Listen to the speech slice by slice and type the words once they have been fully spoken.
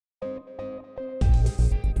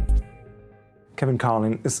Kevin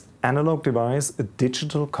Carlin, is Analog Device a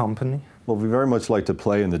digital company? Well, we very much like to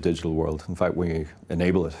play in the digital world. In fact, we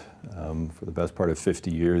enable it. For the best part of 50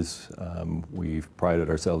 years, we've prided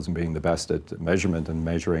ourselves in being the best at measurement and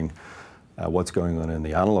measuring what's going on in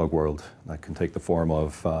the analog world. That can take the form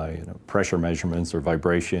of pressure measurements or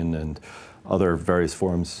vibration and other various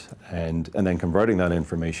forms, and then converting that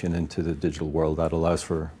information into the digital world that allows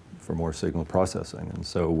for more signal processing. And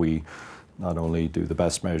so we not only do the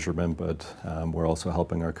best measurement, but we're also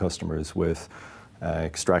helping our customers with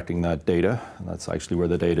extracting that data. And that's actually where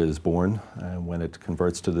the data is born when it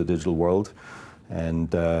converts to the digital world. And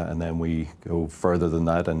then we go further than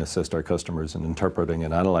that and assist our customers in interpreting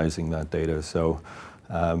and analyzing that data. So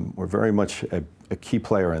we're very much a key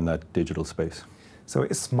player in that digital space. So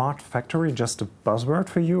is smart factory just a buzzword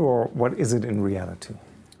for you, or what is it in reality?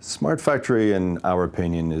 Smart factory, in our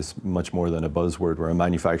opinion, is much more than a buzzword. We're a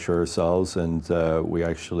manufacturer ourselves, and we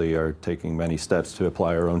actually are taking many steps to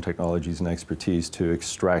apply our own technologies and expertise to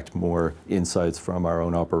extract more insights from our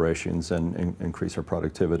own operations and increase our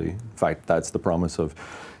productivity. In fact, that's the promise of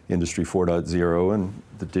Industry 4.0, and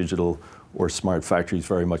the digital or smart factory is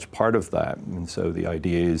very much part of that. And so the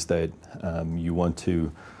idea is that you want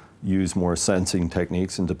to use more sensing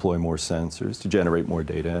techniques and deploy more sensors to generate more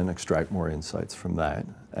data and extract more insights from that.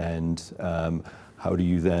 And how do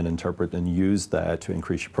you then interpret and use that to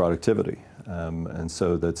increase your productivity? And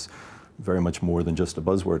so that's very much more than just a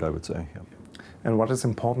buzzword, I would say. Yeah. And what is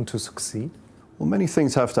important to succeed? Well, many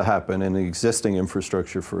things have to happen. In the existing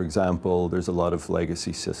infrastructure, for example, there's a lot of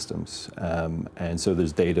legacy systems. And so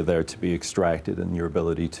there's data there to be extracted, and your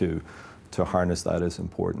ability to harness that is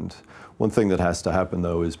important. One thing that has to happen,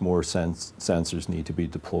 though, is more sensors need to be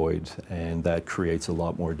deployed, and that creates a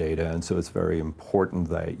lot more data. And so it's very important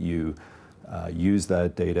that you use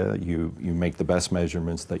that data, you make the best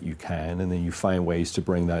measurements that you can, and then you find ways to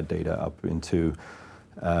bring that data up into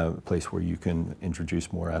a place where you can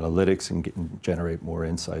introduce more analytics and generate more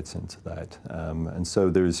insights into that. And so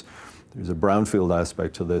there's a brownfield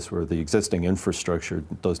aspect to this where the existing infrastructure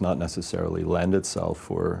does not necessarily lend itself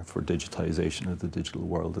for digitization of the digital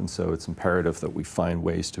world. And so it's imperative that we find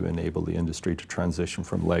ways to enable the industry to transition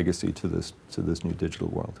from legacy to this new digital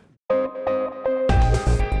world.